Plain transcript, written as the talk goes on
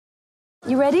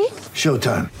You ready?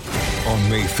 Showtime. On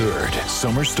May 3rd,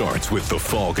 summer starts with The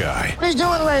Fall Guy. Let's do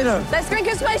it later. Let's drink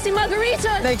a spicy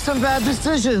margarita. Make some bad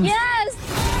decisions.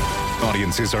 Yes!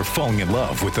 Audiences are falling in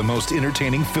love with the most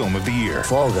entertaining film of the year.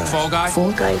 Fall Guy. Fall Guy?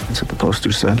 Fall Guy. That's what the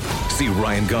poster said. See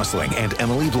Ryan Gosling and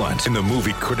Emily Blunt in the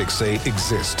movie critics say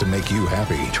exists to make you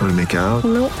happy. Trying to make it out?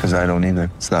 Nope. Because I don't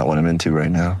either. It's not what I'm into right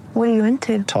now. What are you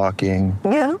into? Talking.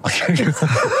 Yeah.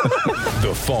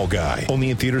 The Fall Guy.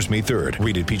 Only in theaters May 3rd.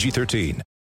 Rated PG-13.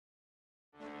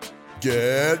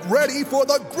 Get ready for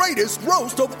the greatest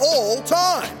roast of all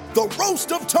time. The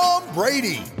Roast of Tom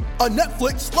Brady. A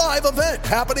Netflix live event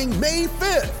happening May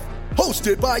 5th.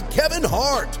 Hosted by Kevin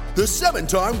Hart. The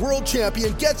 7-time world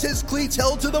champion gets his cleats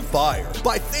held to the fire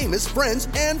by famous friends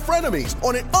and frenemies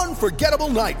on an unforgettable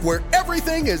night where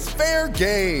everything is fair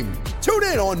game. Tune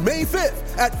in on May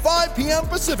 5th at 5 p.m.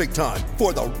 Pacific time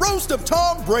for the Roast of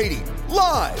Tom Brady.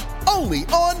 Live only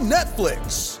on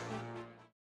Netflix.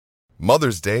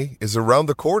 Mother's Day is around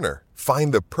the corner.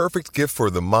 Find the perfect gift for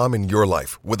the mom in your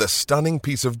life with a stunning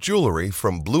piece of jewelry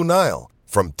from Blue Nile.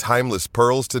 From timeless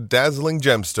pearls to dazzling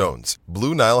gemstones,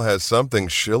 Blue Nile has something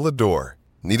she'll adore.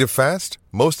 Need it fast?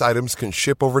 Most items can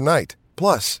ship overnight.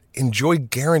 Plus, enjoy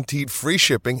guaranteed free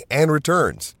shipping and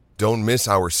returns. Don't miss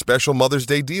our special Mother's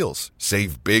Day deals.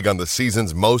 Save big on the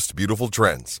season's most beautiful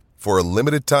trends. For a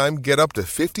limited time, get up to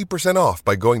 50% off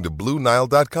by going to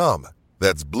BlueNile.com.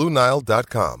 That's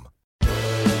BlueNile.com.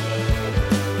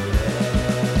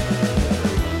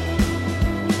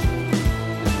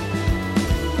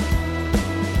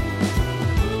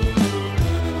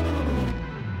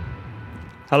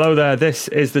 Hello there, this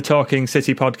is the Talking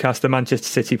City podcast, the Manchester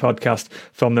City podcast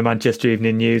from the Manchester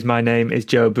Evening News. My name is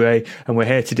Joe Bray and we're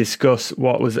here to discuss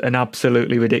what was an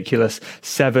absolutely ridiculous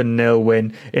 7-0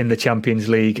 win in the Champions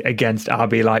League against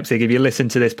RB Leipzig. If you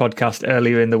listened to this podcast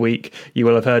earlier in the week, you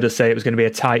will have heard us say it was going to be a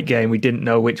tight game. We didn't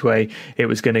know which way it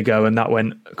was going to go, and that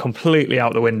went completely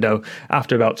out the window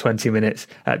after about 20 minutes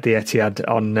at the Etihad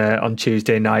on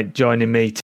Tuesday night. Joining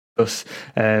me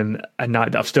a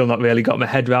night that I've still not really got my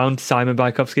head round. Simon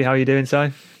Bajkowski, how are you doing, Si?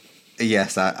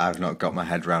 Yes, I've not got my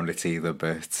head round it either,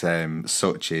 but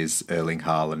such is Erling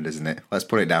Haaland, isn't it? Let's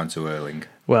put it down to Erling.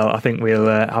 Well, I think we'll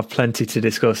have plenty to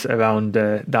discuss around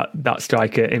that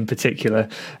striker in particular.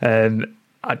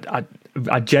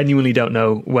 I genuinely don't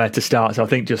know where to start, so I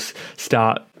think just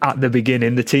start at the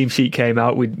beginning. The team sheet came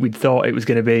out. We'd thought it was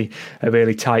going to be a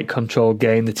really tight, controlled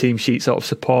game. The team sheet sort of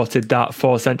supported that.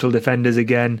 4 central defenders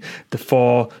again, the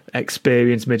 4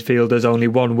 experienced midfielders, only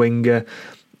 1 winger.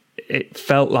 It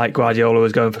felt like Guardiola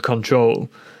was going for control.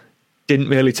 Didn't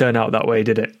really turn out that way,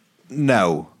 did it?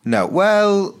 No.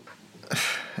 Well,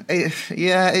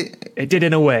 it did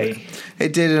in a way.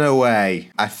 It did in a way.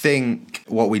 I think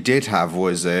what we did have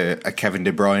was a Kevin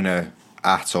De Bruyne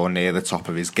at or near the top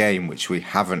of his game, which we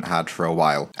haven't had for a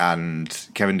while. And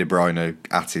Kevin De Bruyne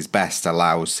at his best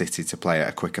allows City to play at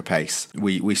a quicker pace.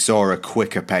 We saw a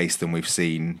quicker pace than we've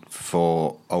seen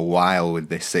for a while with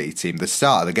this City team. The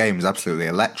start of the game was absolutely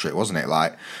electric, wasn't it?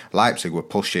 Like Leipzig were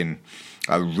pushing,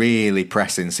 really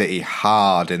pressing City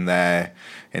hard in their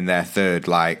third,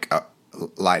 like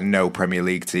no Premier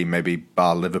League team, maybe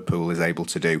bar Liverpool, is able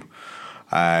to do.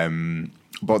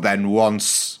 But then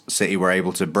once City were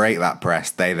able to break that press,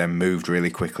 they then moved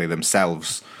really quickly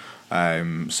themselves.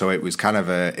 So it was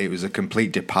a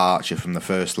complete departure from the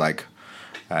first leg,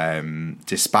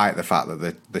 despite the fact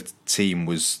that the team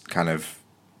was kind of,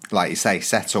 like you say,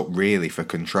 set up really for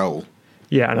control.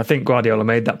 Yeah, and I think Guardiola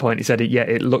made that point. He said,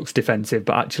 it looks defensive,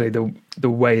 but actually the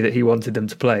way that he wanted them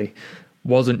to play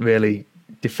wasn't really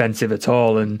defensive at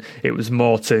all, and it was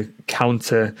more to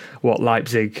counter what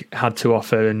Leipzig had to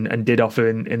offer and did offer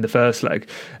in the first leg.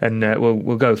 And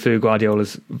we'll go through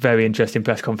Guardiola's very interesting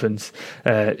press conference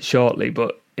shortly,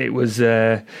 but it was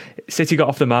City got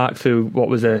off the mark through what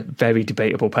was a very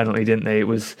debatable penalty, didn't they? It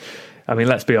was, I mean,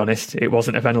 let's be honest, it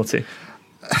wasn't a penalty.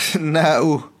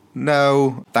 No,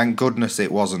 thank goodness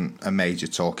it wasn't a major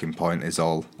talking point, is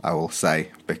all I will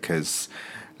say, because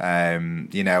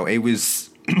it was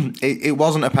it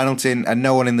wasn't a penalty, and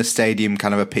no one in the stadium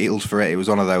kind of appealed for it. It was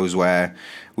one of those where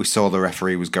we saw the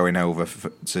referee was going over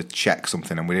to check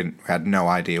something, and we had no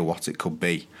idea what it could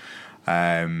be.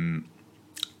 I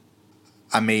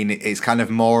mean, it's kind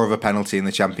of more of a penalty in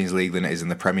the Champions League than it is in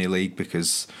the Premier League,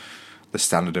 because the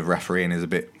standard of refereeing is a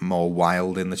bit more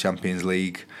wild in the Champions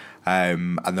League.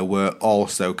 And there were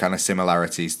also kind of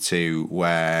similarities to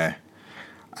where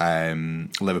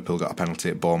Liverpool got a penalty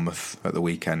at Bournemouth at the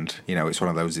weekend. You know, it's one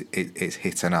of those, it's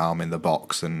hit an arm in the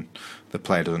box and the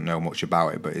player doesn't know much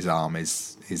about it, but his arm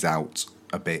is out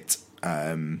a bit.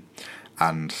 And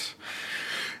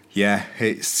Yeah,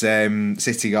 it's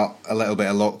City got a little bit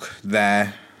of luck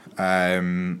there,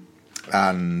 and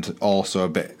also a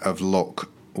bit of luck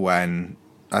when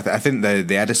I think the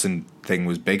Ederson thing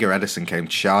was bigger. Ederson came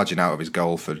charging out of his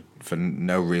goal for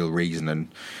no real reason and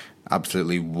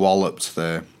absolutely walloped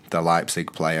the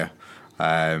Leipzig player,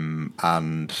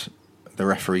 and the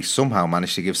referee somehow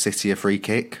managed to give City a free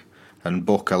kick and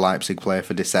book a Leipzig player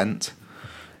for dissent.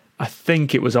 I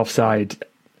think it was offside.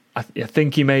 I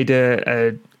think he made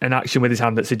an action with his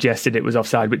hand that suggested it was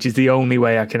offside, which is the only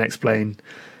way I can explain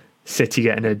City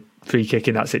getting a free kick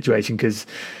in that situation, because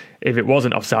if it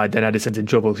wasn't offside, then Ederson's in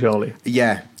trouble, surely.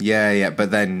 Yeah.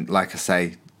 But then, like I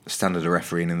say, standard of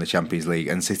refereeing in the Champions League,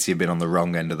 and City have been on the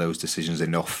wrong end of those decisions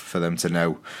enough for them to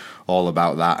know all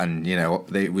about that. And,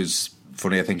 it was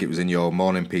funny, I think it was in your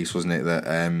morning piece, wasn't it, that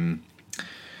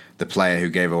the player who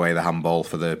gave away the handball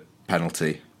for the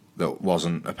penalty that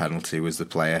wasn't a penalty was the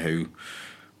player who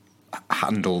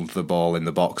handled the ball in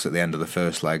the box at the end of the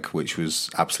first leg, which was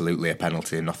absolutely a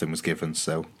penalty and nothing was given.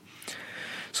 So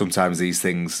sometimes these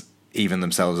things even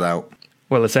themselves out.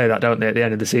 Well, they say that, don't they? At the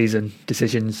end of the season,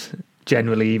 decisions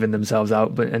generally even themselves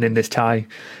out. And in this tie,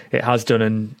 it has done.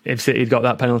 And if City had got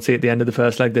that penalty at the end of the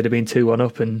first leg, they'd have been 2-1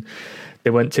 up, and they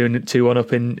went 2-1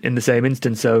 up in the same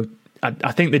instance. So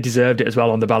I think they deserved it as well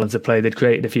on the balance of play. They'd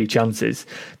created a few chances.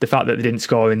 The fact that they didn't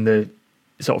score in the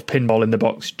sort of pinball in the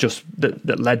box just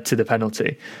that led to the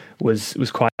penalty was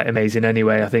quite amazing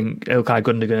anyway. I think Ilkay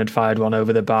Gundogan had fired one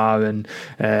over the bar, and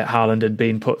Haaland had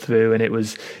been put through, and it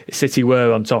was City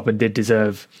were on top and did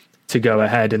deserve to go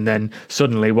ahead. And then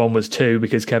suddenly 1-2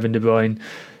 because Kevin De Bruyne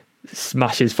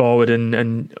smashes forward and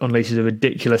unleashes a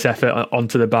ridiculous effort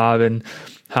onto the bar, and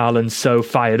Haaland's so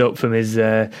fired up from his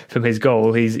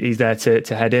goal, he's there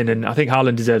to head in. And I think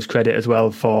Haaland deserves credit as well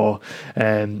for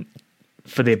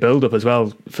the build-up as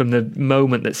well. From the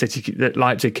moment that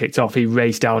Leipzig kicked off, he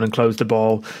raced down and closed the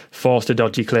ball, forced a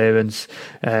dodgy clearance.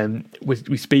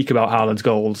 We speak about Haaland's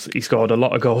goals. He scored a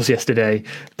lot of goals yesterday,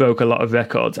 broke a lot of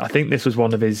records. I think this was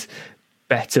one of his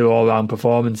better all-round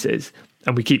performances.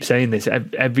 And we keep saying this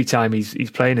every time he's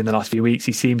playing in the last few weeks.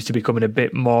 He seems to be becoming a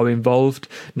bit more involved.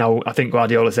 Now, I think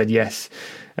Guardiola said yes,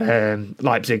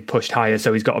 Leipzig pushed higher,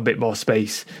 so he's got a bit more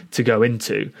space to go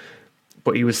into.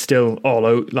 But he was still all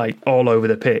over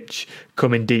the pitch,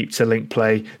 coming deep to link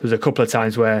play. There was a couple of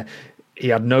times where he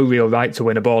had no real right to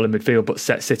win a ball in midfield, but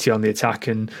set City on the attack.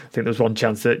 And I think there was one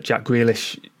chance that Jack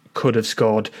Grealish could have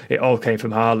scored. It all came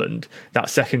from Haaland. That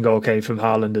second goal came from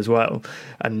Haaland as well.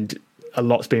 And a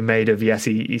lot's been made of, yes,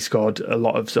 he scored a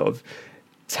lot of sort of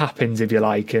tap-ins, if you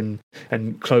like, and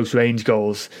close range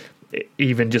goals,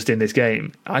 even just in this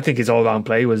game. I think his all-round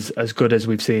play was as good as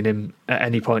we've seen him at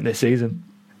any point this season.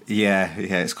 Yeah,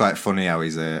 it's quite funny how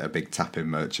he's a big tap-in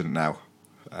merchant now.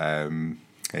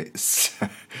 It's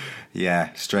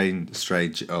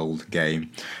strange old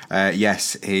game.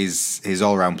 Yes, his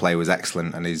all-round play was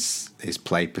excellent, and his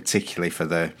play, particularly for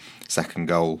the second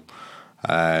goal,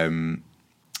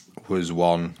 was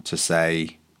one to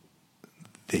say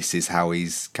this is how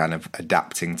he's kind of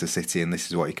adapting to City, and this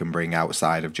is what he can bring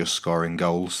outside of just scoring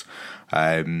goals.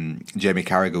 Jamie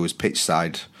Carragher was pitch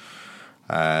side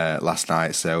last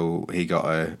night, so he got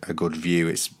a good view.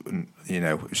 It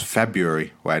was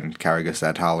February when Carragher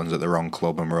said Haaland's at the wrong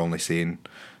club and we're only seeing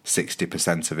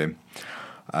 60% of him.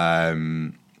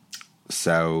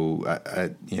 So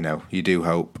you do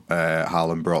hope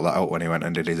Haaland brought that up when he went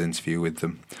and did his interview with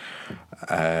them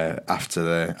after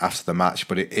the match.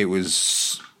 But it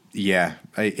was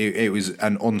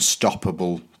an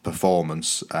unstoppable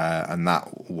performance, and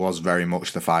that was very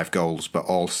much the 5 goals, but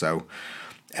also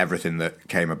everything that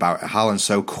came about. Haaland's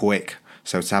so quick,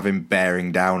 so to have him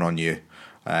bearing down on you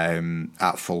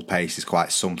at full pace is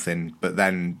quite something. But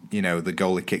then, the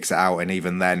goalie kicks it out, and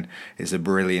even then it's a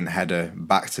brilliant header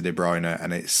back to De Bruyne,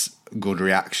 and it's good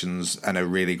reactions and a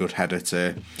really good header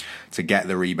to get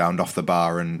the rebound off the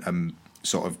bar and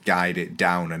sort of guide it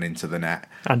down and into the net.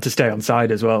 And to stay on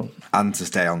side as well.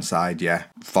 Yeah.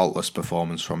 Faultless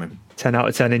performance from him. 10 out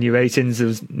of 10 in your ratings. There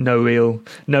was no real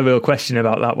question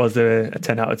about that. Was there a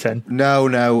 10 out of 10?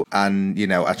 No. And,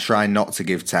 I try not to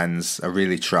give 10s. I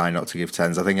really try not to give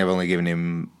 10s. I think I've only given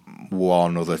him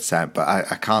one other 10, but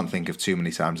I can't think of too many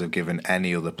times I've given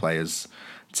any other players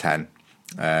 10.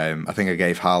 I think I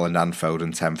gave Haaland and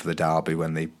Foden 10 for the derby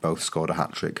when they both scored a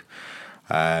hat-trick.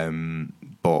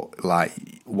 But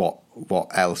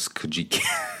what else could you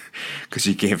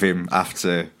give him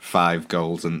after 5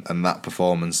 goals and that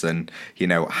performance? And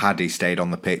had he stayed on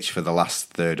the pitch for the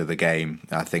last third of the game,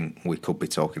 I think we could be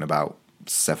talking about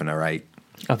 7 or 8.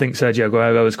 I think Sergio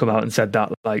Aguero has come out and said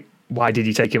that why did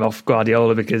you take him off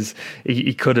Guardiola? Because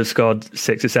he could have scored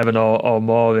 6 or 7 or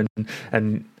more.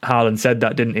 And Haaland said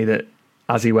that, didn't he? That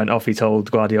as he went off, he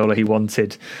told Guardiola he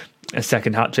wanted a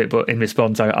second hat-trick. But in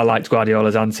response, I liked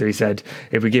Guardiola's answer. He said,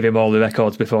 if we give him all the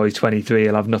records before he's 23,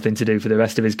 he'll have nothing to do for the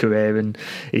rest of his career, and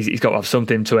he's got to have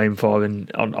something to aim for. And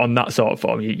on that sort of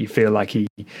form, you feel like he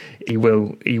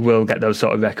will get those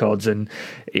sort of records. And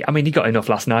I mean, he got enough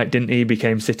last night, didn't he? He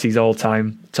became City's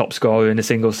all-time top scorer in a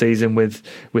single season with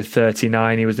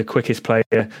 39. He was the quickest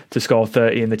player to score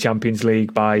 30 in the Champions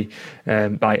League by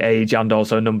age and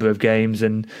also a number of games,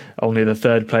 and only the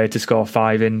third player to score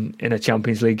 5 in a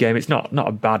Champions League game. It's not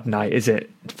a bad night, is it,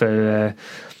 for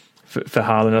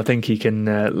Haaland? I think he can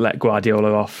let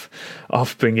Guardiola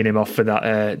off bringing him off for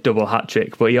that double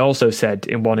hat-trick. But he also said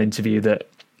in one interview that,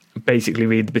 basically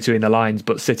read between the lines,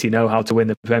 but City know how to win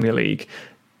the Premier League,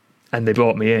 and they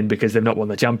brought me in because they've not won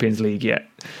the Champions League yet.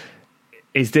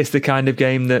 Is this the kind of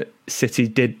game that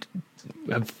City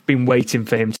have been waiting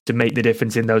for him to make the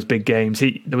difference in those big games?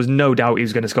 There was no doubt he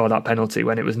was going to score that penalty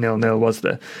when it was 0-0, was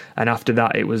there? And after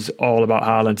that, it was all about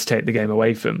Haaland to take the game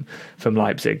away from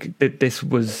Leipzig. This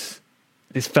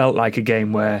felt like a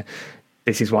game where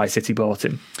this is why City bought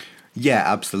him. Yeah,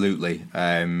 absolutely.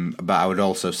 But I would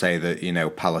also say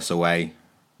that, Palace away,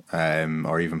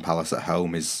 or even Palace at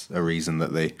home, is a reason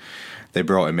that they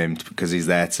brought him in, because he's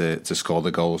there to score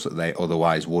the goals that they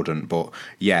otherwise wouldn't. But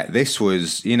yeah, this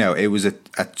was, it was a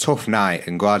tough night,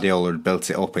 and Guardiola had built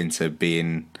it up into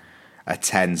being a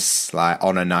tense, like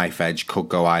on a knife edge, could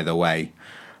go either way.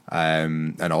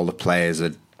 And all the players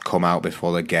had come out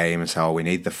before the game and said, we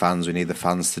need the fans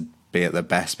to be at their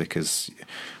best, because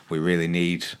we really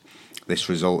need this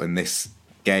result in this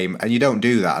game. And you don't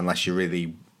do that unless you're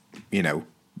really,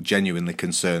 genuinely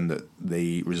concerned that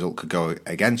the result could go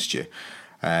against you.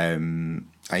 And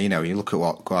you look at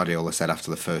what Guardiola said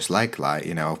after the first leg, like,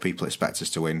 people expect us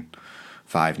to win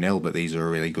 5-0, but these are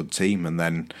a really good team. And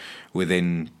then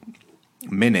within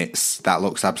minutes, that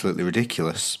looks absolutely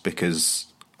ridiculous, because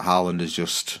Haaland has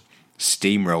just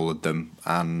steamrolled them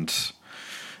and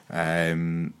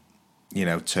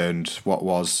turned what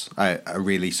was a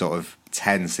really sort of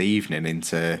tense evening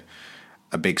into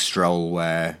a big stroll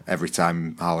where every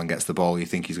time Haaland gets the ball, you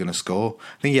think he's going to score.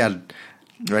 I think he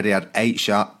had 8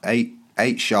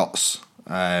 shots,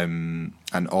 and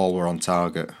all were on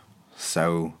target.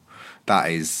 So that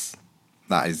is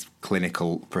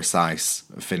clinical, precise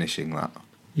finishing. That.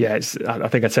 Yeah, I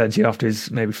think I turned to you after his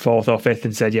maybe 4th or 5th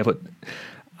and said, yeah, but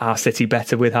are City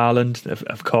better with Haaland?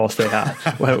 Of course they are.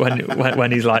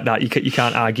 when he's like that, you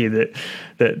can't argue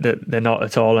that they're not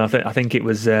at all. And I think it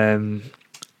was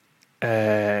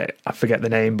I forget the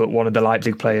name, but one of the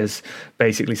Leipzig players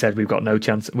basically said we've got no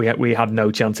chance. We had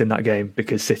no chance in that game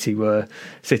because City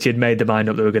had made their mind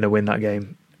up they were going to win that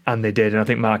game, and they did. And I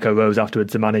think Marco Rose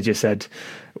afterwards, the manager, said,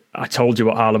 I told you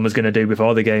what Haaland was going to do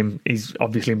before the game. He's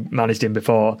obviously managed him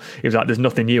before. He was like, there's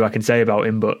nothing new I can say about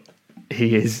him, but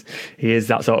he is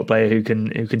that sort of player who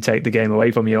can take the game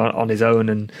away from you on his own.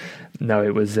 And no,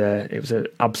 it was an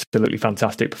absolutely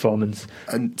fantastic performance.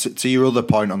 And to your other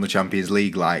point on the Champions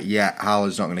League,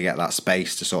 Haaland's not going to get that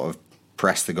space to sort of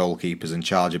press the goalkeepers and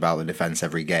charge about the defence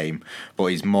every game, but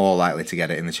he's more likely to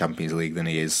get it in the Champions League than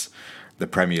he is the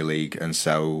Premier League, and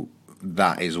so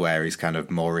that is where he's kind of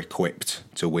more equipped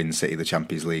to win City the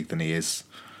Champions League than he is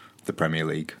the Premier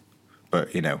League. But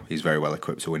he's very well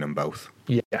equipped to win them both.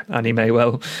 Yeah, and he may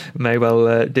well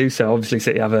do so. Obviously,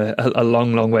 City have a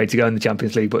long way to go in the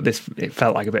Champions League, but it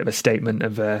felt like a bit of a statement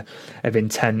of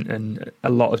intent. And a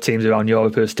lot of teams around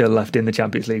Europe who are still left in the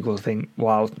Champions League will think,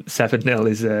 "Wow, 7-0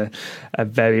 is a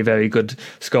very, very good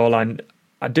scoreline."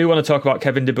 I do want to talk about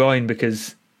Kevin De Bruyne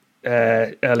because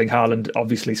Erling Haaland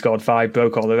obviously scored 5,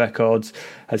 broke all the records,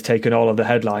 has taken all of the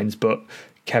headlines, but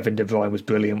Kevin De Bruyne was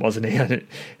brilliant, wasn't he?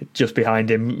 Just behind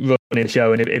him, running the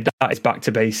show. And if that is back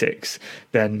to basics,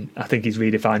 then I think he's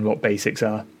redefined what basics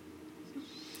are.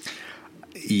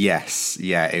 Yes,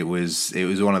 yeah, it was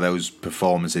one of those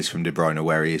performances from De Bruyne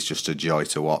where he is just a joy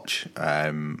to watch,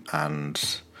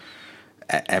 and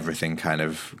everything kind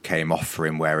of came off for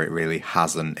him where it really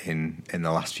hasn't in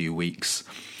the last few weeks.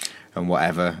 And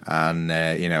whatever, and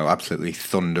absolutely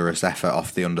thunderous effort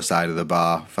off the underside of the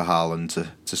bar for Haaland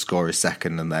to score his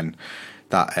second, and then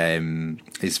that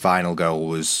his final goal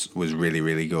was really,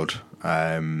 really good.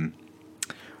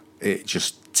 It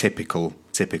just typical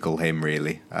him,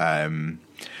 really. I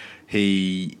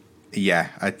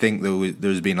think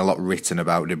there's been a lot written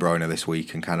about De Bruyne this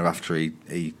week, and kind of after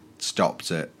he stopped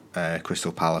at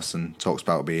Crystal Palace and talks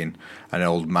about being an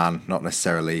old man, not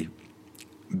necessarily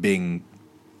being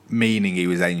meaning he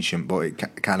was ancient, but it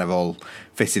kind of all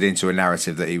fitted into a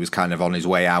narrative that he was kind of on his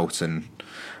way out, and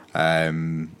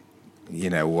were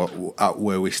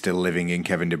we still living in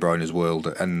Kevin De Bruyne's world?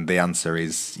 And the answer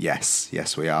is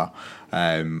yes, we are.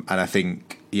 And I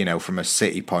think, from a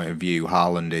City point of view,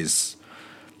 Haaland is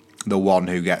the one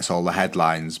who gets all the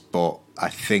headlines, but I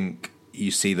think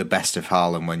you see the best of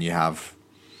Haaland when you have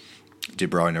De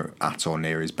Bruyne at or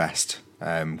near his best,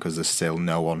 because there's still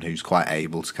no one who's quite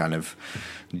able to kind of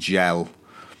gel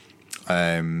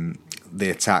the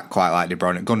attack quite like De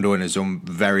Bruyne. Gundogan has done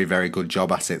a very, very good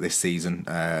job at it this season,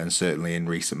 and certainly in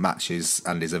recent matches,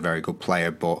 and is a very good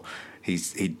player, but he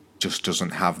just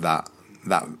doesn't have that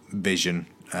vision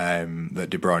that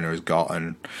De Bruyne has got.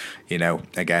 And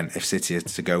again, if City are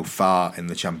to go far in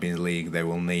the Champions League, they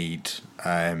will need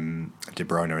De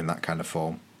Bruyne in that kind of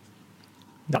form.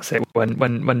 That's it. When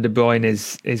De Bruyne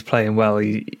is playing well,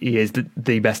 he is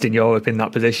the best in Europe in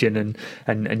that position,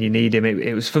 and you need him.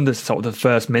 It was from the sort of the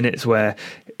first minutes where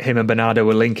him and Bernardo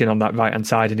were linking on that right hand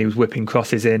side, and he was whipping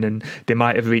crosses in, and they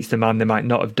might have reached the man, they might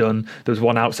not have done. There was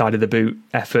one outside of the boot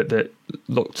effort that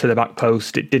looked to the back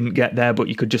post. It didn't get there, but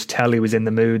you could just tell he was in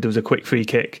the mood. There was a quick free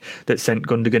kick that sent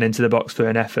Gundogan into the box for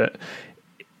an effort.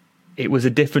 It was a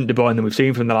different De Bruyne than we've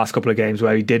seen from the last couple of games,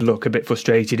 where he did look a bit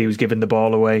frustrated. He was giving the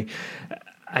ball away,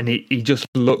 and he just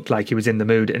looked like he was in the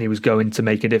mood, and he was going to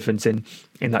make a difference in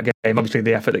that game. Obviously,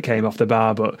 the effort that came off the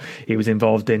bar, but he was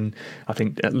involved in, I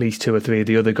think, at least 2 or 3 of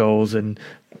the other goals, and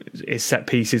his set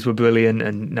pieces were brilliant.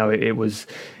 And no, it was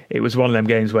one of them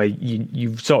games where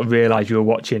you sort of realised you were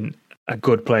watching a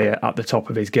good player at the top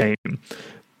of his game.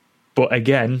 But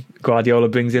again, Guardiola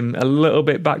brings him a little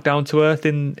bit back down to earth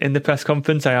in the press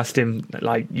conference. I asked him,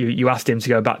 like, you asked him to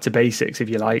go back to basics, if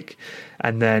you like,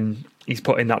 and then he's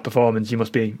put in that performance. You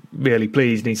must be really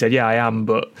pleased. And he said, yeah, I am,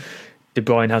 but De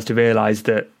Bruyne has to realise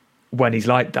that when he's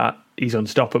like that, he's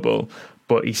unstoppable,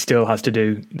 but he still has to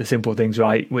do the simple things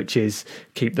right, which is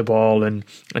keep the ball and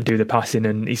do the passing.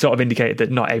 And he sort of indicated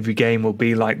that not every game will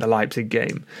be like the Leipzig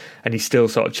game, and he still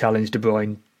sort of challenged De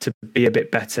Bruyne to be a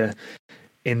bit better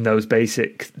in those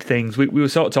basic things. We were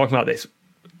sort of talking about this.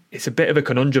 It's a bit of a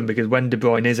conundrum, because when De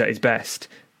Bruyne is at his best,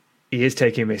 he is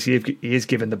taking risks. He is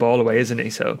giving the ball away, isn't he?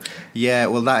 So yeah,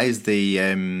 well, that is the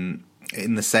in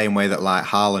the same way that like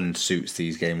Haaland suits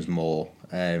these games more.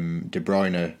 De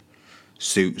Bruyne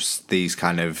suits these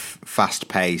kind of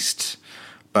fast-paced,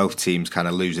 both teams kind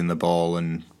of losing the ball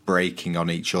and breaking on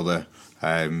each other.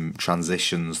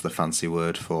 Transitions, the fancy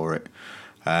word for it.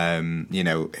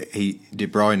 De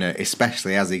Bruyne,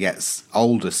 especially as he gets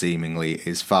older, seemingly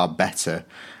is far better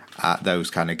at those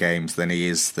kind of games than he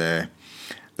is the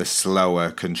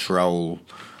slower control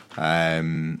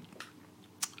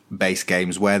base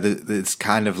games, where there's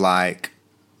kind of like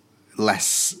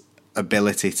less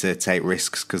ability to take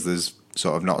risks because there's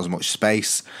sort of not as much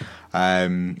space,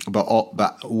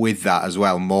 but with that as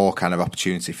well, more kind of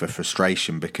opportunity for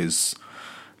frustration, because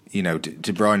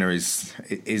De Bruyne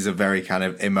is a very kind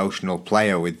of emotional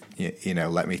player with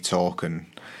let me talk and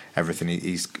everything.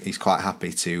 He's quite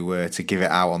happy to give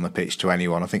it out on the pitch to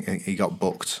anyone. I think he got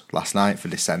booked last night for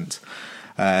dissent,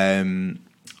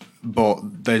 but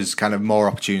there's kind of more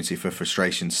opportunity for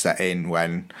frustration to set in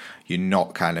when you're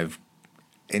not kind of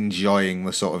enjoying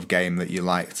the sort of game that you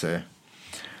like to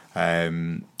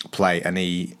play. And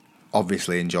he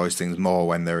obviously enjoys things more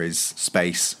when there is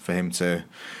space for him to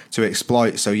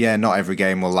exploit. So yeah, not every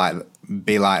game will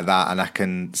be like that, and I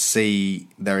can see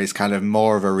there is kind of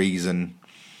more of a reason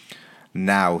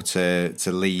now to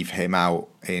leave him out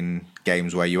in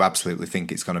games where you absolutely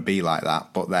think it's going to be like that.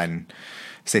 But then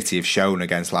City have shown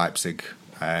against Leipzig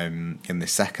in the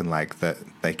second leg that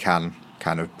they can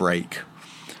kind of break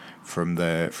from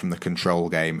the control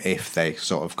game if they're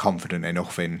sort of confident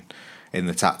enough in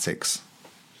the tactics.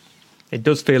 It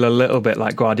does feel a little bit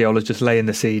like Guardiola's just laying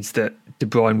the seeds that De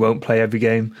Bruyne won't play every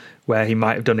game, where he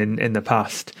might have done in the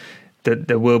past. That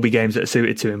there will be games that are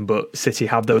suited to him, but City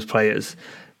have those players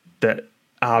that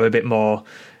are a bit more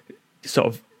sort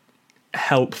of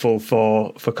helpful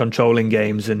for controlling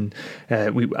games. And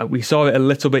we saw it a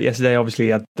little bit yesterday. Obviously,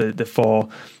 he had the four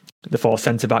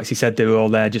centre backs. He said they were all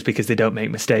there just because they don't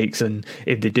make mistakes, and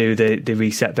if they do, they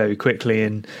reset very quickly.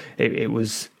 And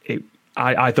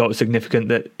I thought it was significant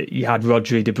that you had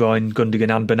Rodri, De Bruyne,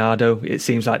 Gundogan and Bernardo. It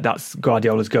seems like that's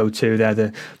Guardiola's go-to. They're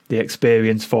the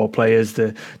experienced 4 players,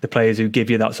 the players who give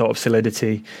you that sort of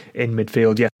solidity in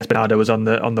midfield. Yes, Bernardo was on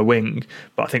the wing,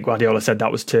 but I think Guardiola said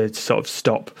that was to sort of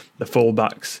stop the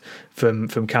full-backs from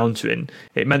countering.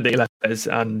 It meant that he left Perez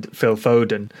and Phil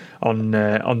Foden on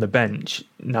the bench.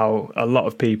 Now, a lot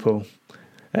of people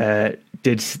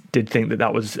did think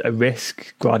that was a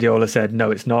risk. Guardiola said,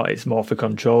 no, it's not. It's more for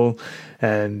control.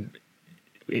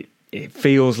 It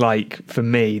feels like, for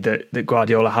me, that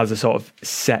Guardiola has a sort of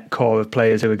set core of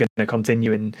players who are going to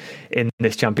continue in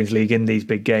this Champions League, in these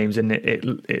big games, and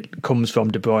it comes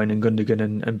from De Bruyne and Gundogan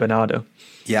and Bernardo.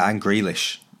 Yeah, and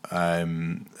Grealish,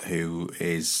 who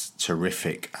is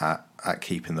terrific at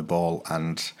keeping the ball.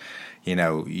 And,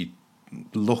 you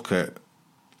look at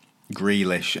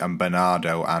Grealish and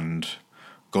Bernardo and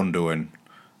Gundogan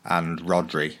and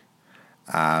Rodri,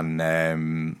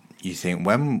 and you think,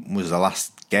 when was the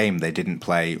last game they didn't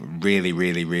play really,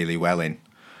 really, really well in?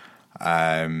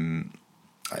 I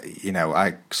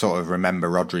sort of remember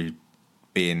Rodri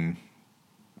being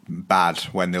bad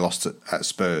when they lost at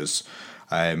Spurs,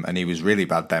 and he was really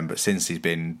bad then, but since he's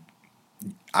been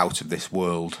out of this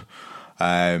world.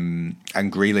 And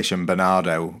Grealish and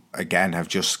Bernardo, again, have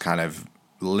just kind of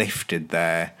lifted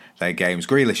their games.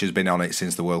 Grealish has been on it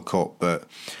since the World Cup, but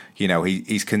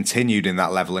he's continued in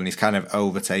that level, and he's kind of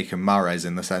overtaken Mahrez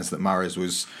in the sense that Mahrez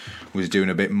was doing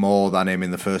a bit more than him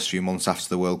in the first few months after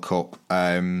the World Cup.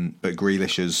 But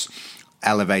Grealish has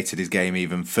elevated his game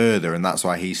even further, and that's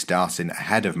why he's starting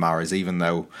ahead of Mahrez, even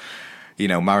though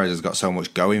Mahrez has got so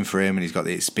much going for him, and he's got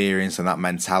the experience and that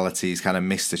mentality. He's kind of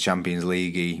missed the Champions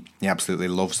League. He absolutely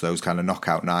loves those kind of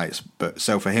knockout nights. But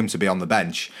so for him to be on the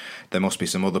bench, there must be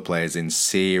some other players in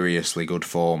seriously good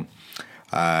form.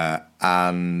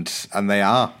 And they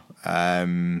are.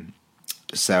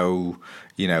 So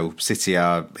City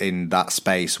are in that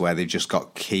space where they've just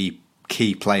got key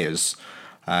players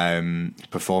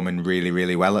performing really,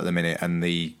 really well at the minute, and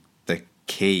the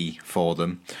key for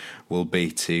them will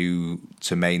be to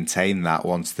maintain that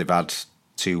once they've had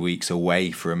 2 weeks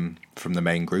away from the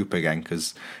main group again,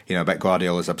 because I bet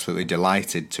Guardiola's absolutely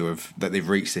delighted that they've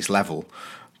reached this level,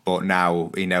 but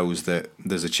now he knows that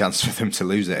there's a chance for them to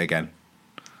lose it again.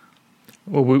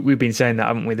 Well, we've been saying that,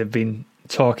 haven't we? They've been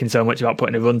talking so much about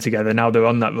putting a run together. Now they're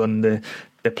on that run. They're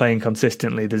playing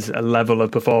consistently. There's a level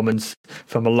of performance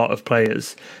from a lot of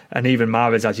players. And even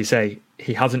Mahrez, as you say,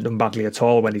 he hasn't done badly at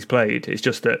all when he's played. It's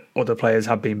just that other players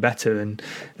have been better, and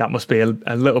that must be a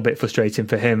little bit frustrating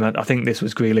for him. I think this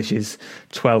was Grealish's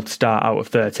 12th start out of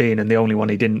 13, and the only one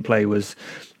he didn't play was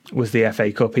the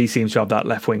FA Cup. He seems to have that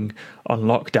left wing on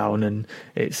lockdown, and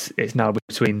it's now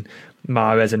between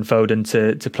Mahrez and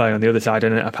Foden to play on the other side,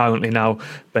 and apparently now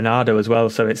Bernardo as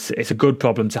well. So it's a good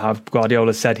problem to have.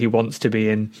 Guardiola said he wants to be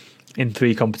in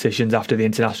 3 competitions after the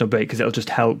international break, because it'll just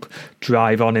help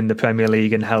drive on in the Premier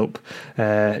League and help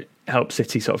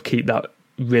City sort of keep that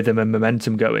rhythm and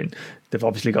momentum going. They've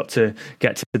obviously got to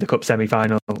get to the cup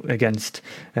semi-final against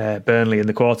Burnley in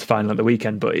the quarter-final at the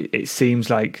weekend, but it seems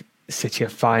like City are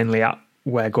finally at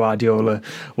where Guardiola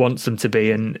wants them to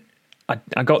be, and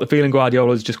I got the feeling Guardiola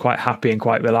was just quite happy and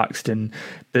quite relaxed, and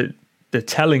the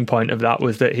telling point of that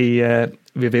was that he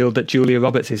revealed that Julia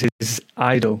Roberts is his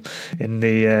idol in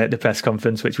the press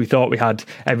conference, which we thought we had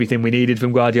everything we needed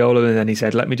from Guardiola, and then he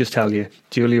said, let me just tell you,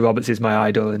 Julia Roberts is my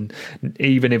idol, and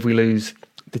even if we lose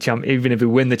even if we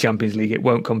win the Champions League, it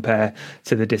won't compare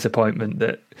to the disappointment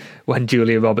that when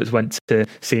Julia Roberts went to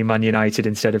see Man United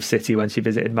instead of City when she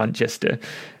visited Manchester.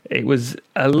 It was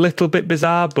a little bit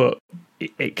bizarre, but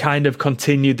it kind of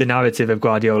continued the narrative of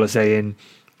Guardiola saying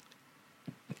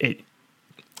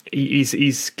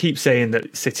he keeps saying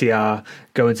that City are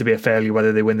going to be a failure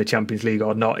whether they win the Champions League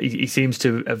or not. He seems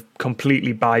to have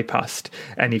completely bypassed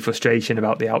any frustration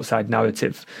about the outside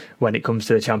narrative when it comes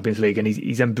to the Champions League, and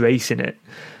he's embracing it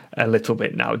a little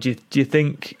bit now. Do you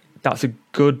think that's a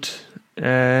good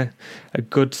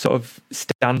sort of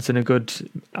stance and a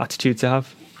good attitude to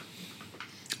have?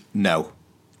 No,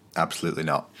 absolutely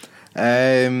not.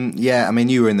 Yeah, I mean,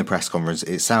 you were in the press conference.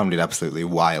 It sounded absolutely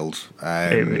wild.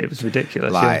 It was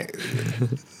ridiculous. Like,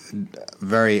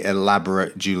 very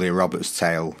elaborate Julia Roberts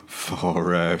tale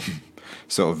for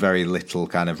sort of very little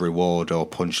kind of reward or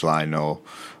punchline, or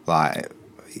like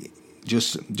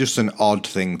just an odd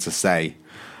thing to say.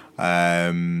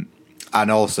 And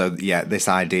also, yeah, this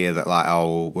idea that like,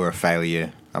 oh, we're a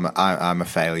failure. I'm a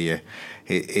failure.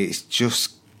 It's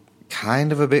just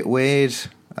kind of a bit weird.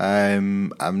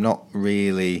 I'm not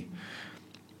really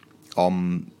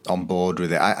on board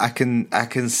with it. I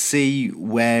can see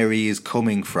where he is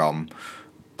coming from,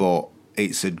 but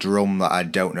it's a drum that I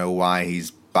don't know why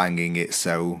he's banging it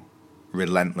so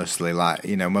relentlessly. Like,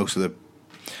 you know,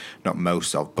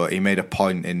 but he made a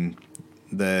point in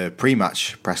the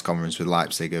pre-match press conference with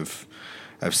Leipzig of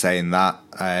saying that.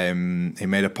 He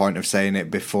made a point of saying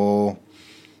it before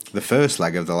the first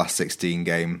leg of the last 16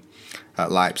 game at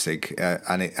Leipzig,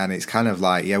 and it's kind of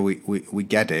like, yeah, we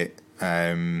get it,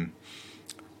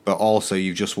 but also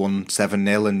you've just won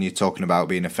 7-0 and you're talking about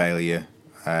being a failure.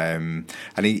 And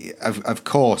he, of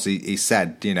course, he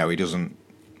said, he doesn't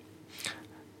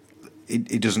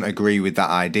agree with that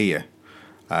idea.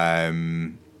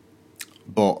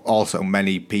 But also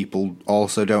many people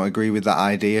also don't agree with that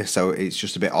idea, so it's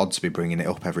just a bit odd to be bringing it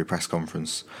up every press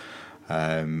conference,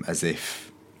 as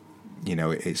if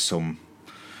it's some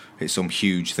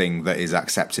huge thing that is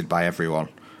accepted by everyone,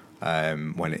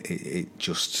 when it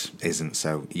just isn't.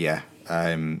 So yeah,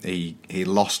 he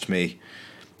lost me.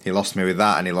 He lost me with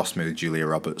that, and he lost me with Julia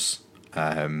Roberts.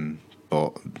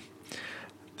 But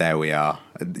there we are.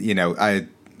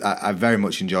 I very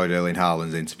much enjoyed Erling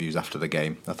Haaland's interviews after the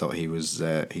game. I thought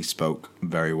he spoke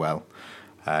very well,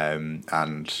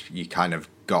 and you kind of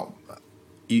got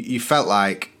you felt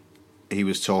like he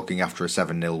was talking after a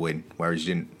 7-0 win, whereas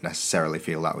you didn't necessarily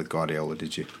feel that with Guardiola,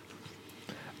 did you?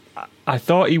 I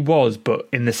thought he was, but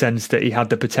in the sense that he had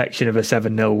the protection of a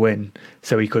 7-0 win,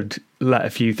 so he could let a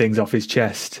few things off his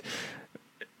chest.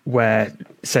 Where,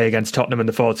 say, against Tottenham in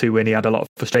the 4-2 win, he had a lot of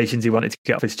frustrations he wanted to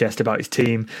get off his chest about his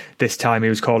team. This time he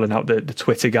was calling out the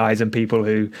Twitter guys and people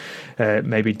who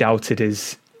maybe doubted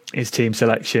his team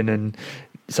selection and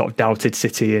sort of doubted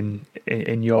City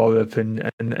in Europe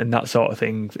and that sort of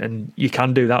thing. And you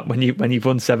can do that when you've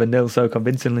won 7-0 so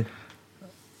convincingly.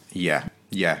 Yeah.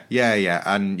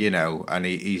 And, and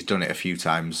he's done it a few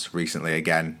times recently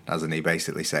again, hasn't he?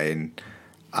 Basically saying,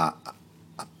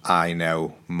 I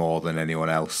know more than anyone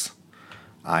else.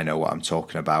 I know what I'm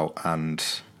talking about, and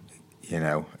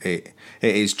it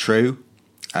is true.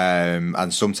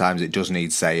 And sometimes it does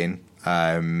need saying.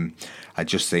 I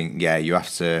just think, you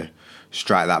have to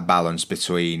strike that balance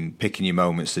between picking your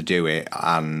moments to do it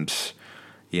and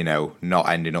not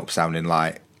ending up sounding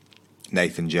like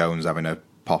Nathan Jones having a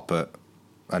pop at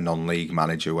a non-league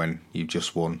manager when you've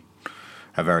just won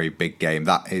a very big game.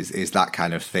 That is that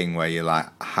kind of thing where you're like,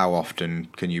 how often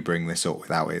can you bring this up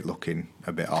without it looking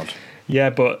a bit odd? Yeah,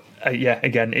 but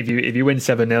again, if you win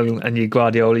 7-0 and you're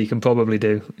Guardiola, you can probably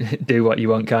do what you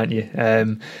want, can't you?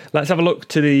 Let's have a look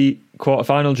to the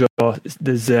quarter-final draw.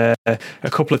 There's a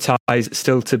couple of ties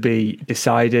still to be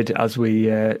decided as we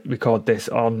record this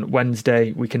on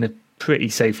Wednesday. We can pretty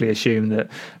safely assume that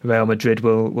Real Madrid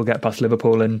will get past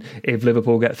Liverpool, and if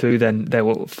Liverpool get through, then they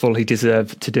will fully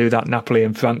deserve to do that. Napoli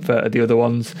and Frankfurt are the other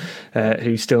ones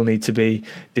who still need to be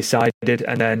decided,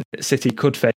 and then City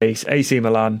could face AC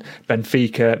Milan,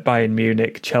 Benfica, Bayern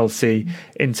Munich, Chelsea,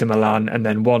 Inter Milan, and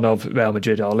then one of Real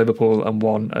Madrid or Liverpool and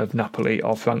one of Napoli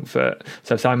or Frankfurt.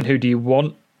 So Simon, who do you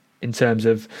want in terms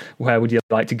of where would you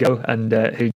like to go, and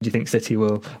who do you think City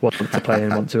will want to play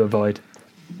and want to avoid?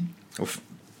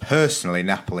 Personally,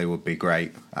 Napoli would be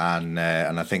great, and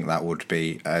I think that would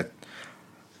be a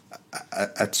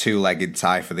two-legged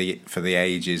tie for the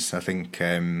ages. I think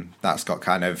that's got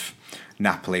kind of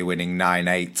Napoli winning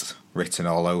 9-8 written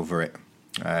all over it,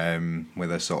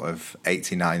 with a sort of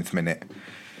 89th minute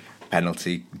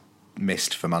penalty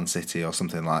missed for Man City or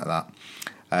something like that.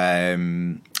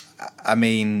 I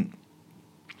mean,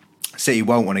 City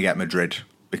won't want to get Madrid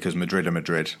because Madrid are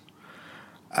Madrid,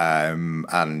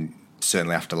 and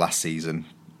certainly after last season,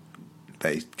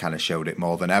 they kind of showed it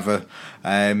more than ever.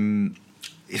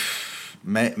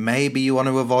 Maybe you want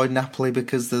to avoid Napoli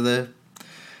because they're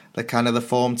kind of the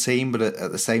form team, but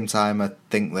at the same time, I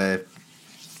think they're,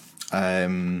 I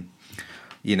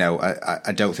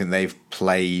don't think they've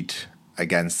played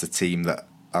against a team that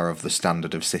are of the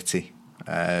standard of City.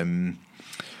 They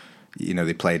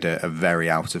played a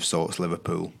very out of sorts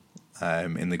Liverpool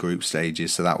in the group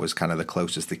stages, so that was kind of the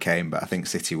closest they came. But I think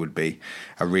City would be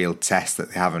a real test that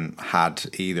they haven't had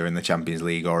either in the Champions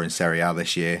League or in Serie A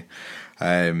this year.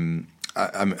 I'm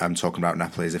talking about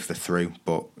Napoli as if they're through,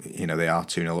 but they are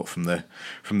 2-0 up from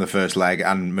the first leg,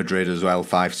 and Madrid as well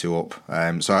 5-2 up.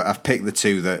 So I've picked the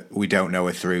two that we don't know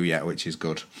are through yet, which is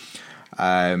good.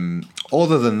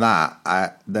 Other than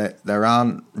that, there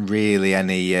aren't really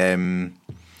any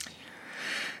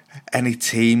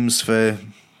teams for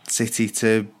City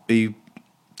to be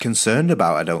concerned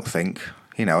about, I don't think.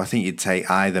 I think you'd take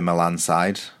either Milan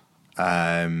side.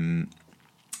 Benfica,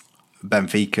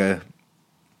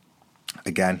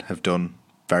 again, have done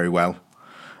very well,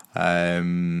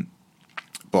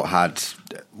 but had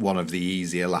one of the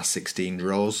easier last 16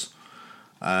 draws.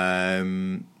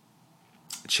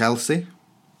 Chelsea,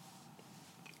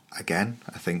 again,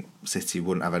 I think City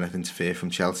wouldn't have anything to fear from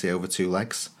Chelsea over two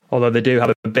legs. Although they do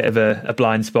have a bit of a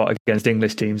blind spot against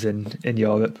English teams in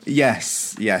Europe.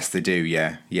 Yes, they do,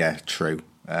 yeah, true.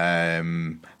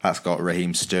 That's got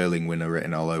Raheem Sterling winner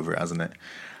written all over it, hasn't it?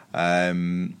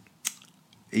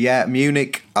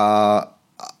 Munich are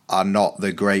not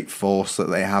the great force that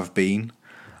they have been.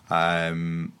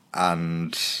 And,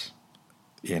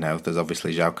 there's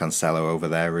obviously João Cancelo over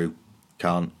there who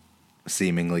can't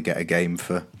seemingly get a game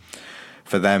for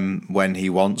them when he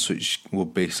wants, which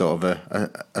would be sort of a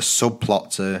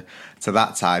subplot to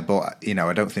that tie. But,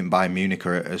 I don't think Bayern Munich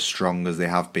are as strong as they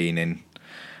have been in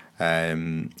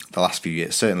the last few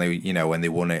years. Certainly, when they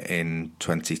won it in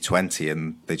 2020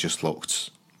 and they just looked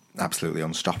absolutely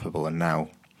unstoppable. And now,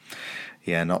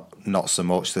 not so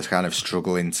much. They're kind of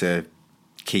struggling to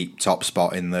keep top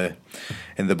spot in the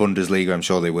Bundesliga. I'm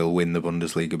sure they will win the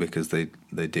Bundesliga because they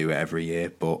do it every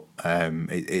year, but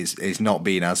it's not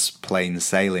been as plain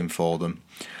sailing for them.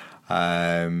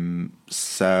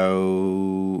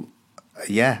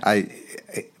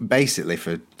 Basically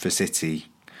for City,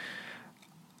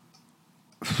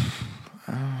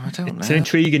 I don't know. It's an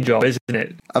intriguing job, isn't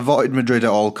it? Avoid Madrid at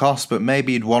all costs, but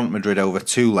maybe you'd want Madrid over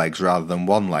two legs rather than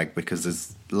one leg because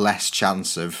there's less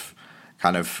chance of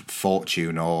kind of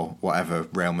fortune or whatever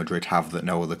Real Madrid have that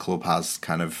no other club has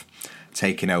kind of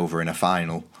taken over in a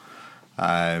final.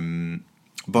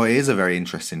 But it is a very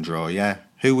interesting draw, yeah.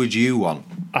 Who would you want?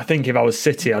 I think if I was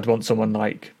City, I'd want someone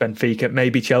like Benfica,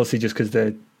 maybe Chelsea, just because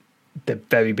they're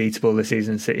very beatable this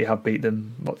season. City have beat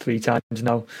them, 3 times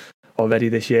now already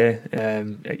this year.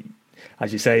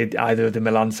 As you say, either of the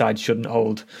Milan sides shouldn't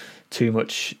hold too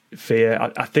much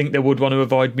fear. I think they would want to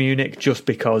avoid Munich just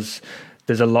because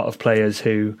there's a lot of players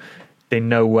who they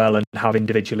know well and have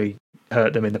individually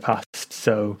hurt them in the past.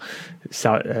 So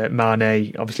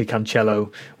Mane, obviously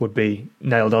Cancelo would be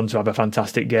nailed on to have a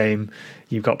fantastic game.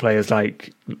 You've got players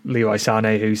like Leroy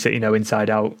Sané who sit, inside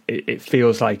out. It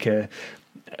feels like a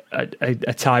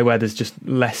tie where there's just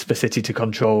less for City to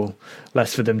control,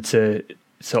 less for them to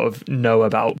sort of know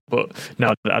about. But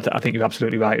no, I think you're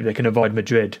absolutely right. If they can avoid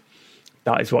Madrid,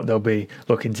 that is what they'll be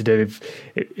looking to do.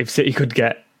 If City could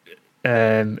get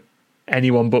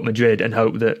anyone but Madrid and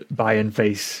hope that Bayern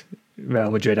face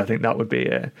Real Madrid, I think that would be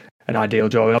an ideal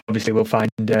draw. And obviously we'll find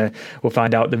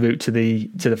out the route to the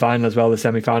final as well. The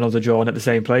semi-finals are drawn at the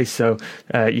same place, so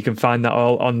you can find that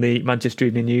all on the Manchester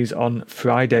Evening News on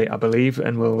Friday, I believe,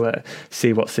 and we'll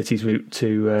see what City's route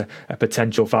to a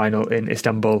potential final in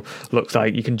Istanbul looks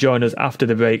like. You can join us after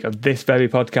the break of this very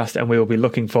podcast, and we will be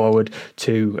looking forward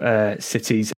to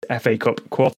City's FA Cup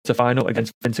quarter-final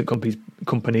against Vincent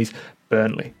Kompany's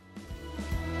Burnley.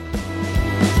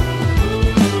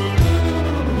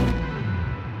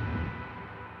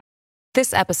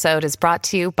 This episode is brought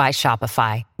to you by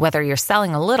Shopify. Whether you're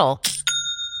selling a little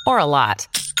or a lot,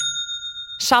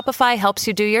 Shopify helps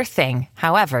you do your thing,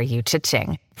 however you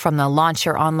cha-ching. From the launch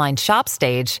your online shop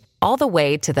stage, all the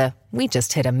way to the we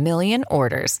just hit 1 million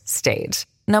orders stage.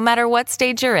 No matter what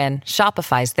stage you're in,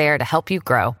 Shopify's there to help you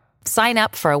grow. Sign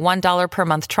up for a $1 per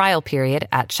month trial period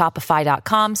at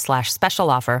shopify.com/special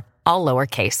offer, all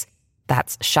lowercase.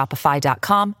 That's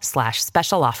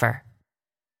shopify.com/special offer.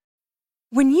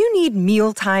 When you need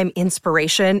mealtime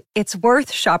inspiration, it's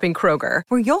worth shopping Kroger,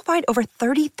 where you'll find over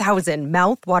 30,000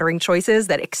 mouth-watering choices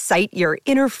that excite your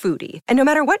inner foodie. And no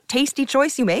matter what tasty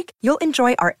choice you make, you'll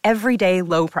enjoy our everyday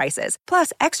low prices,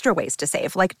 plus extra ways to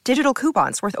save, like digital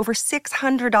coupons worth over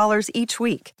 $600 each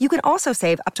week. You can also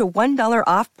save up to $1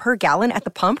 off per gallon at the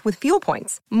pump with fuel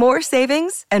points. More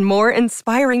savings and more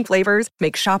inspiring flavors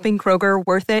make shopping Kroger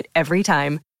worth it every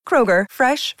time. Kroger,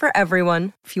 fresh for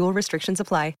everyone. Fuel restrictions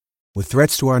apply. With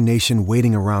threats to our nation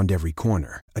waiting around every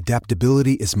corner,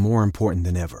 adaptability is more important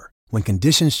than ever. When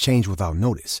conditions change without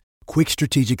notice, quick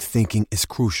strategic thinking is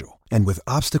crucial. And with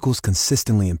obstacles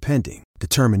consistently impending,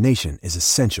 determination is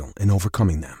essential in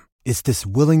overcoming them. It's this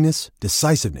willingness,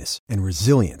 decisiveness, and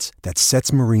resilience that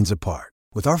sets Marines apart.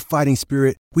 With our fighting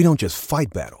spirit, we don't just fight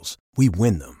battles, we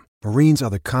win them. Marines are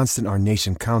the constant our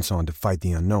nation counts on to fight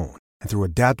the unknown. And through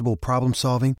adaptable problem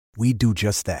solving, we do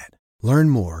just that. Learn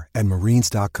more at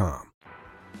marines.com.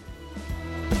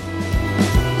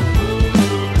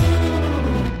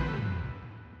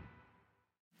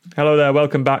 Hello there,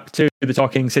 welcome back to the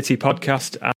Talking City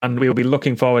podcast, and we will be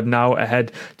looking forward now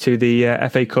ahead to the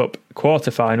FA Cup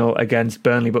quarter-final against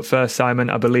Burnley. But first, Simon,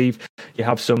 I believe you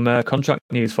have some contract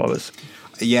news for us.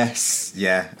 Yes,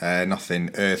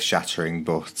 nothing earth-shattering,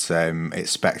 but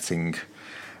expecting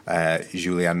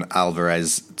Julian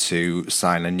Alvarez to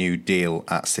sign a new deal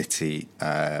at City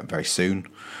very soon.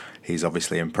 He's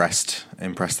obviously impressed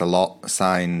a lot.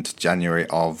 Signed January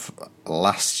of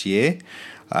last year,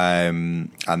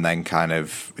 and then kind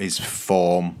of his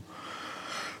form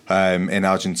in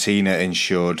Argentina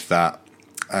ensured that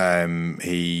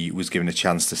he was given a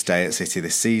chance to stay at City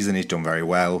this season. He's done very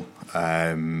well.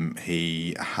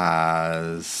 He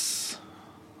has...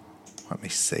 Let me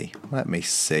see. Let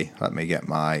me get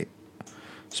my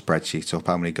spreadsheet up.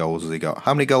 How many goals has he got?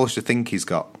 How many goals do you think he's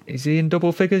got? Is he in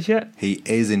double figures yet? He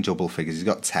is in double figures. He's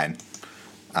got 10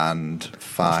 and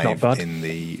 5 in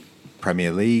the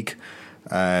Premier League.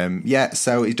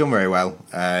 So he's done very well.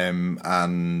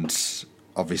 And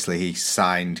obviously he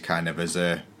signed kind of as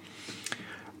a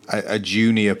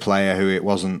junior player who it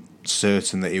wasn't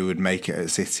certain that he would make it at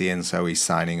City, and so he's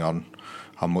signing on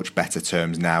much better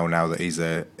terms now that he's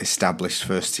a established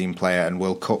first team player and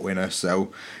World Cup winner.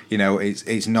 So,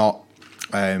 it's not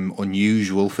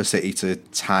unusual for City to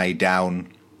tie down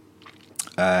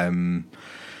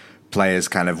players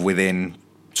kind of within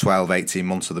 12, 18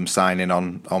 months of them signing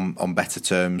on better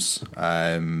terms.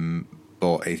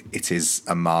 But it is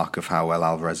a mark of how well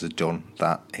Alvarez has done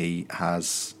that he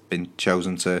has been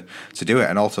chosen to do it,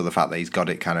 and also the fact that he's got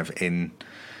it kind of in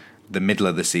the middle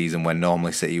of the season when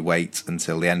normally City wait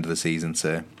until the end of the season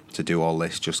to do all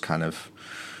this just kind of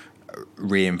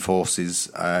reinforces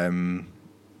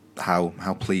how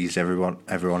pleased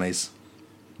everyone is.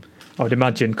 I would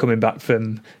imagine coming back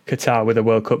from Qatar with a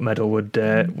World Cup medal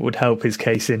would help his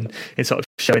case in sort of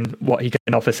showing what he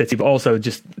can offer City, but also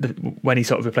just when he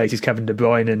sort of replaces Kevin De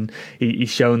Bruyne, and he's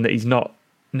shown that he's not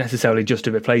necessarily just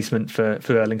a replacement for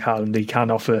Erling Haaland. He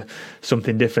can offer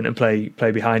something different and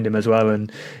play behind him as well, and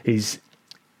he's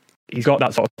got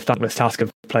that sort of thankless task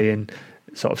of playing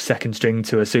sort of second string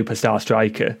to a superstar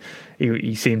striker.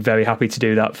 He seemed very happy to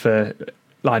do that for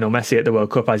Lionel Messi at the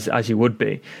World Cup, as you would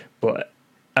be, but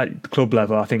at the club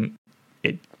level, I think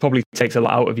it probably takes a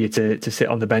lot out of you to sit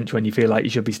on the bench when you feel like you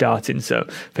should be starting. So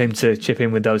for him to chip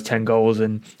in with those 10 goals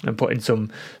and put in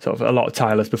some sort of a lot of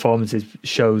tireless performances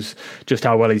shows just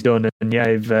how well he's done. And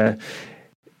yeah,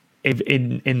 if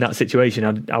in that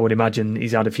situation, I would imagine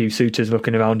he's had a few suitors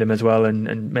looking around him as well,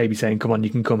 and maybe saying, "Come on,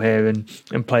 you can come here and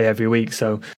play every week."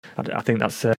 So I think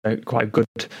that's quite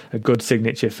a good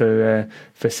signature for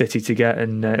City to get,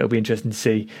 and it'll be interesting to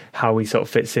see how he sort of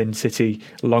fits in City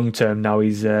long term. Now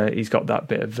he's got that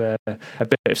bit of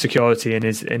security in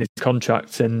his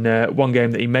contract, and one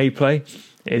game that he may play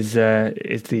is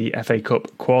the FA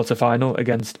Cup quarter-final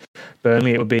against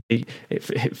Burnley.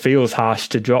 It feels harsh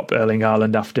to drop Erling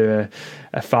Haaland after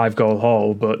a 5-goal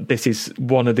haul, but this is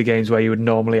one of the games where you would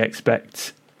normally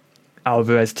expect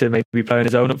Alvarez to maybe play on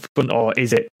his own up front, or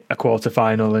is it a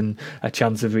quarter-final and a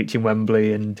chance of reaching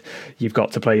Wembley and you've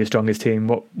got to play your strongest team?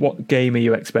 What game are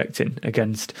you expecting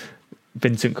against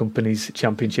Vincent Kompany's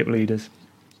Championship leaders?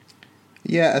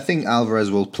 Yeah, I think Alvarez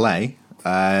will play.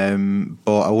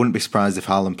 But I wouldn't be surprised if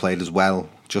Haaland played as well,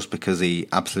 just because he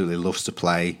absolutely loves to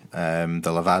play.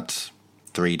 They'll have had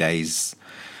 3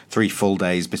 full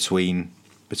days between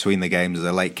the games.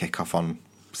 There's a late kickoff on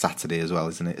Saturday as well,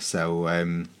 isn't it?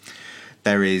 So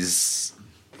there is,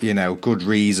 good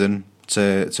reason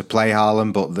to play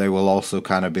Haaland, but they will also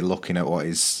kind of be looking at what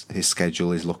his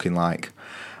schedule is looking like.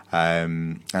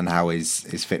 And how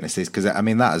his fitness is, because that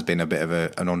has been a bit of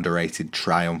an underrated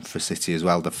triumph for City as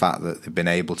well, the fact that they've been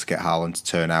able to get Haaland to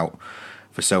turn out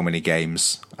for so many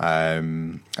games. I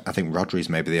think Rodri's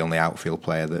maybe the only outfield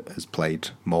player that has played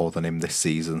more than him this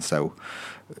season, so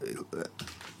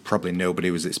probably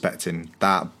nobody was expecting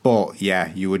that. But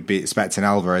yeah, you would be expecting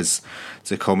Alvarez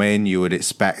to come in. You would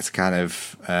expect kind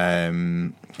of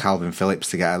Calvin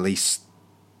Phillips to get at least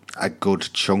a good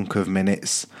chunk of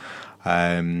minutes.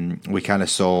 We kind of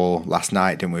saw last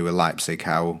night, didn't we, with Leipzig,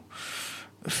 how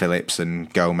Phillips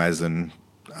and Gomez and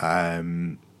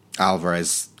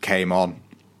Alvarez came on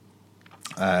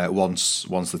once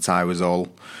the tie was all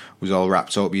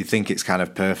wrapped up. You'd think it's kind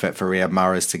of perfect for Riyad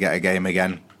Mahrez to get a game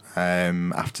again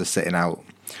after sitting out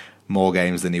more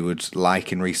games than he would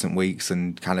like in recent weeks,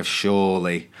 and kind of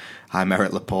surely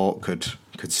Aymeric Laporte could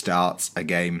start a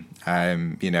game.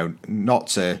 It's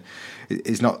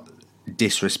not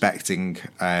disrespecting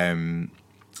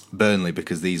Burnley,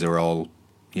 because these are all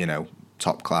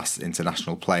top class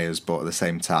international players, but at the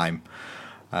same time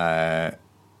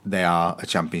they are a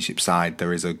Championship side.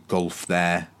 There is a gulf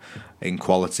there in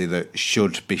quality that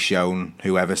should be shown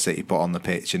whoever City put on the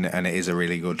pitch, and it is a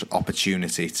really good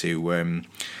opportunity to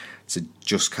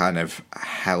just kind of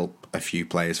help a few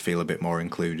players feel a bit more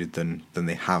included than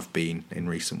they have been in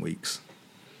recent weeks.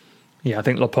 Yeah, I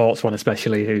think Laporte's one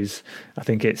especially, I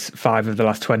think it's 5 of the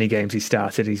last 20 games he's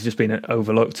started, he's just been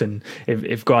overlooked. And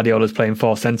if Guardiola's playing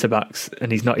 4 centre-backs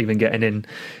and he's not even getting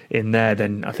in there,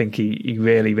 then I think he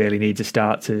really, really needs to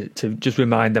start to just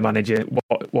remind the manager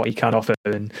what he can offer.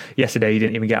 And yesterday he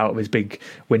didn't even get out of his big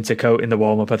winter coat in the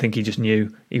warm-up. I think he just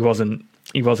knew he wasn't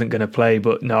going to play.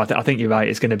 But no, I think you're right.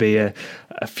 It's going to be a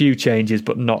few changes,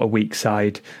 but not a weak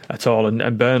side at all.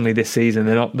 And Burnley this season,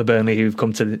 they're not the Burnley who've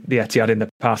come to the Etihad in the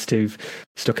past, who've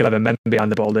stuck 11 men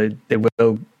behind the ball. They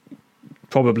will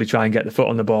probably try and get the foot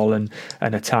on the ball and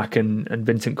attack. And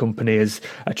Vincent Kompany has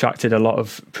attracted a lot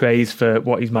of praise for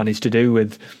what he's managed to do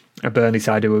with a Burnley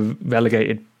side who were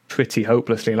relegated pretty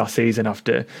hopelessly last season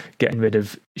after getting rid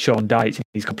of Sean Dyche.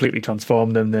 He's completely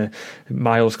transformed them. They're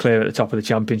miles clear at the top of the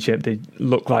Championship. They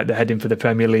look like they're heading for the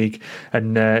Premier League.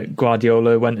 And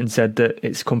Guardiola went and said that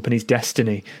it's Kompany's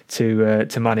destiny to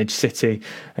manage City.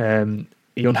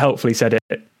 He unhelpfully said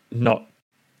it not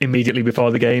immediately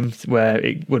before the game, where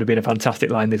it would have been a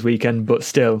fantastic line this weekend, but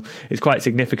still, it's quite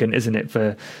significant, isn't it,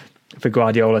 for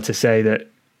Guardiola to say that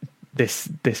this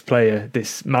player,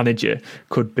 this manager,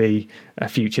 could be a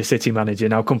future City manager.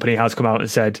 Now, Kompany has come out and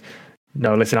said,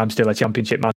 no, listen, I'm still a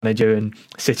Championship manager, and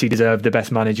City deserve the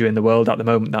best manager in the world at the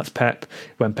moment. That's Pep.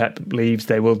 When Pep leaves,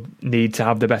 they will need to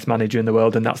have the best manager in the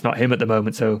world, and that's not him at the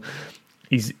moment. So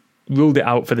he's ruled it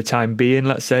out for the time being,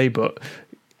 let's say. But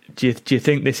do you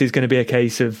think this is going to be a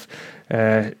case of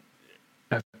a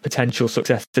potential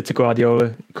successor to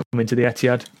Guardiola coming to the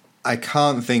Etihad? I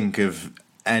can't think of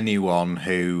anyone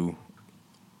who,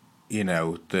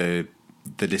 the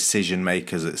decision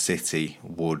makers at City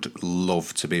would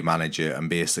love to be manager and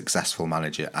be a successful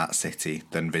manager at City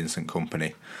than Vincent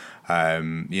Kompany.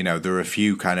 There are a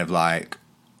few kind of like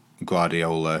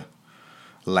Guardiola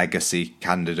legacy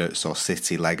candidates or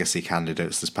City legacy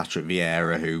candidates. There's Patrick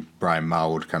Vieira, who Brian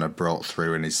Maud kind of brought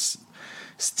through and is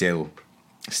still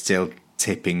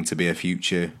tipping to be a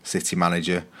future City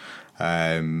manager.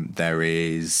 There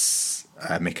is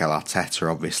Mikel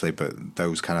Arteta, obviously, but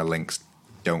those kind of links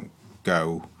don't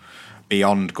go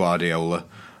beyond Guardiola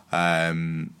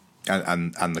and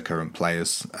the current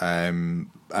players.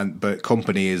 But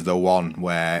Kompany is the one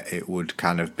where it would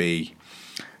kind of be,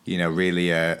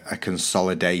 really a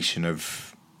consolidation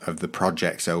of the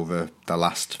projects over the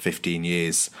last 15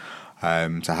 years.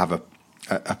 To have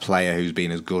a player who's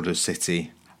been as good as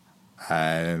City,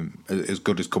 as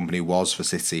good as Kompany was for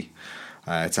City,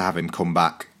 to have him come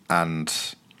back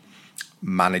and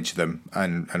manage them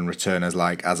and return as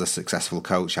a successful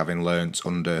coach, having learnt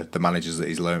under the managers that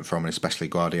he's learnt from, and especially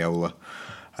Guardiola,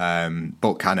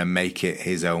 but kind of make it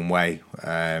his own way.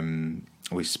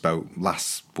 We spoke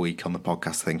last week on the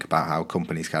podcast, I think, about how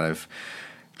Kompany's kind of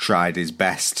tried his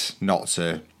best not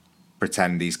to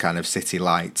pretend he's kind of City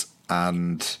light,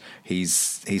 and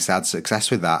he's had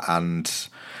success with that. And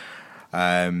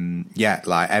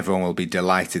everyone will be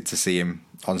delighted to see him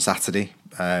on Saturday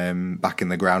back in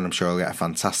the ground. I'm sure he'll get a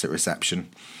fantastic reception.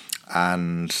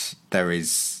 And there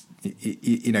is,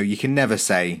 you can never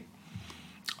say,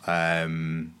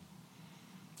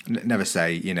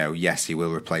 yes, he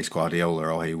will replace Guardiola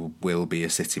or he will be a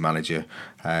City manager,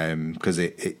 because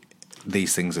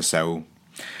these things are so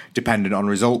dependent on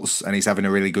results, and he's having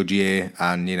a really good year.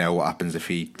 And what happens if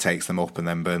he takes them up and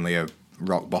then Burnley are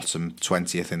rock bottom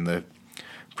 20th in the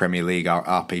Premier League?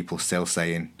 Are people still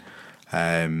saying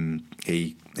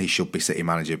he should be City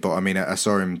manager? But I mean, I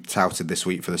saw him touted this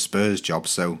week for the Spurs job,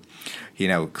 so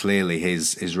clearly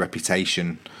his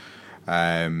reputation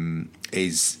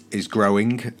is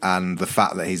growing, and the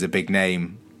fact that he's a big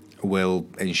name will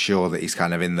ensure that he's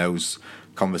kind of in those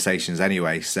conversations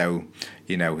anyway. So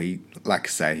he, like I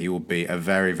say, he will be a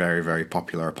very, very, very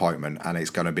popular appointment, and it's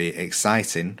going to be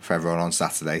exciting for everyone on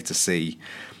Saturday to see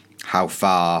how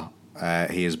far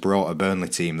he has brought a Burnley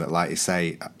team that, like you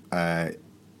say,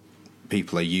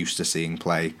 people are used to seeing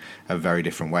play a very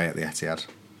different way at the Etihad.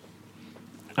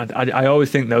 I always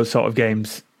think those sort of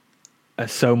games are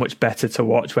so much better to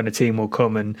watch when a team will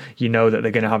come and that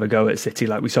they're going to have a go at City.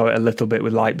 Like we saw it a little bit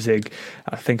with Leipzig.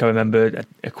 I think I remember an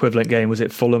equivalent game, was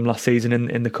it Fulham last season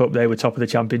in the Cup? They were top of the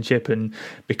Championship, and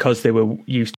because they were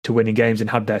used to winning games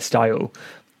and had their style,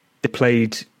 they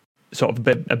played sort of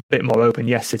a bit more open.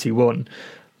 Yes, City won,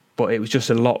 but it was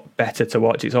just a lot better to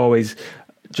watch. It's always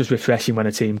just refreshing when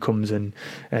a team comes and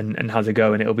has a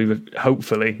go, and it'll be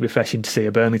hopefully refreshing to see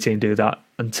a Burnley team do that,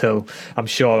 until I'm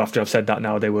sure after I've said that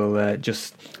now they will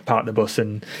just park the bus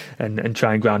and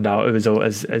try and ground out a result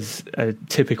as a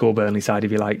typical Burnley side,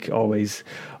 if you like, always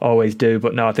do.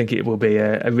 But no, I think it will be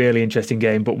a really interesting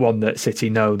game, but one that City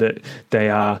know that they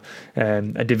are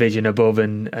a division above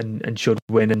and should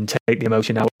win and take the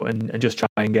emotion out and just try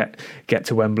and get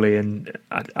to Wembley. And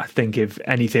I think if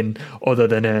anything other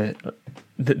than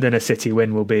a City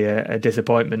win will be a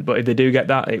disappointment, but if they do get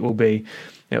that, it'll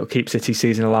keep City's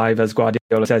season alive. As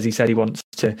Guardiola says, he said he wants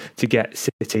to get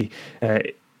City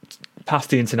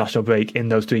past the international break in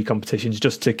those three competitions,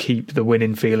 just to keep the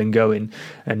winning feeling going.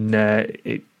 And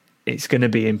it's going to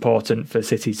be important for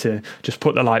City to just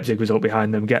put the Leipzig result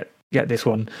behind them, get get this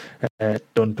one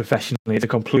done professionally. It's a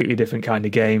completely different kind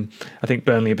of game. I think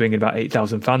Burnley are bringing about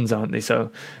 8,000 fans, aren't they?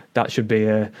 So that should be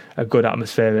a good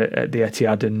atmosphere at the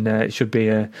Etihad, and it should be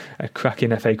a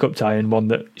cracking FA Cup tie, and one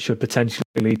that should potentially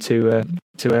lead to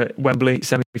a Wembley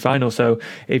semi-final. So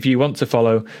if you want to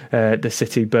follow the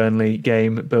City-Burnley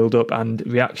game build-up and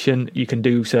reaction, you can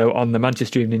do so on the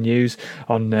Manchester Evening News,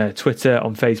 on Twitter,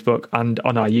 on Facebook, and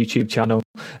on our YouTube channel.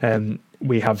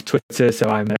 We have Twitter, so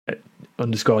I'm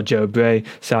 _Joe Bray.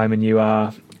 Simon, you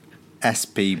are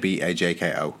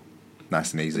SPBAJKO.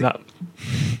 Nice and easy.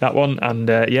 That one, and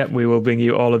we will bring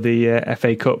you all of the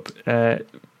FA Cup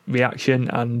reaction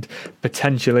and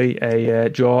potentially a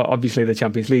draw, obviously the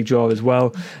Champions League draw as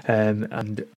well,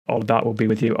 and all of that will be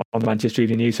with you on the Manchester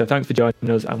Evening News. So thanks for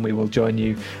joining us, and we will join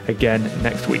you again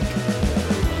next week.